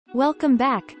Welcome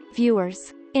back,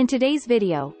 viewers. In today's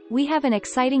video, we have an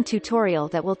exciting tutorial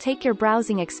that will take your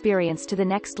browsing experience to the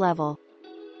next level.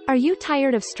 Are you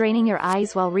tired of straining your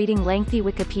eyes while reading lengthy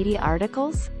Wikipedia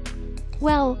articles?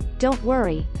 Well, don't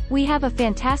worry, we have a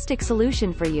fantastic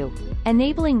solution for you,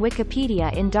 enabling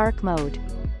Wikipedia in dark mode.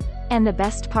 And the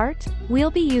best part?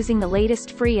 We'll be using the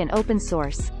latest free and open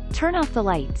source, Turn Off the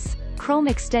Lights, Chrome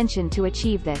extension to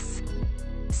achieve this.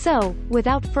 So,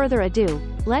 without further ado,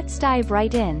 let's dive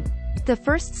right in. The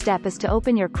first step is to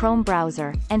open your Chrome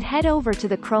browser, and head over to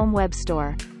the Chrome Web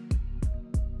Store.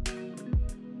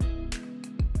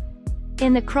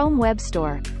 In the Chrome Web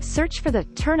Store, search for the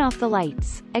Turn Off the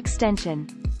Lights extension.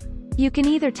 You can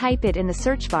either type it in the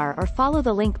search bar or follow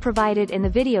the link provided in the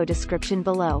video description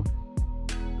below.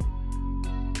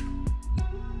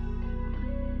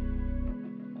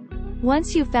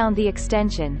 Once you've found the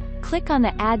extension, click on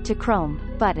the Add to Chrome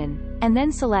button, and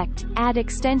then select Add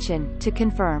Extension to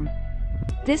confirm.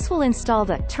 This will install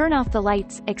the Turn Off the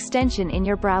Lights extension in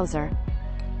your browser.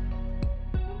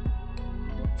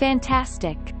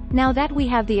 Fantastic! Now that we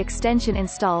have the extension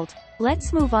installed,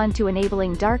 let's move on to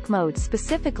enabling dark mode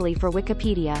specifically for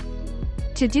Wikipedia.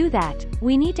 To do that,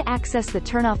 we need to access the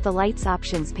Turn Off the Lights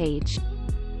options page.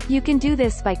 You can do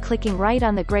this by clicking right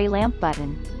on the gray lamp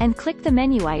button, and click the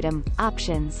menu item,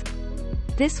 Options.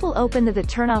 This will open the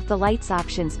Turn Off the Lights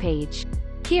options page.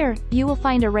 Here, you will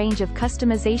find a range of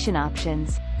customization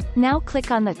options. Now click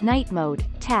on the Night Mode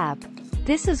tab.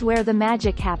 This is where the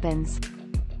magic happens.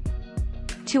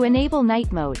 To enable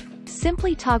night mode,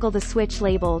 simply toggle the switch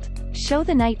labeled Show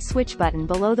the Night Switch button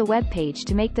below the web page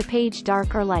to make the page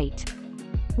dark or light.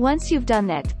 Once you've done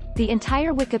that, the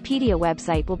entire Wikipedia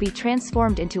website will be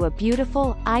transformed into a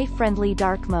beautiful, eye-friendly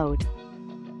dark mode.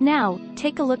 Now,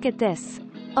 take a look at this.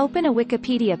 Open a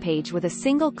Wikipedia page with a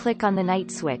single click on the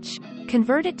night switch,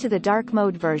 convert it to the dark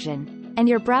mode version, and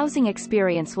your browsing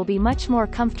experience will be much more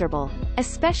comfortable,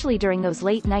 especially during those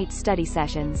late-night study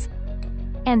sessions.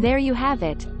 And there you have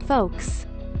it, folks.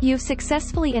 You've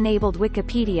successfully enabled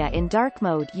Wikipedia in dark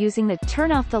mode using the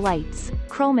Turn Off the Lights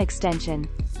Chrome extension.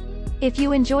 If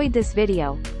you enjoyed this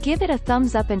video, give it a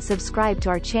thumbs up and subscribe to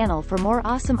our channel for more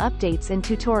awesome updates and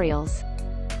tutorials.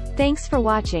 Thanks for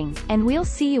watching, and we'll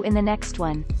see you in the next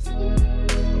one.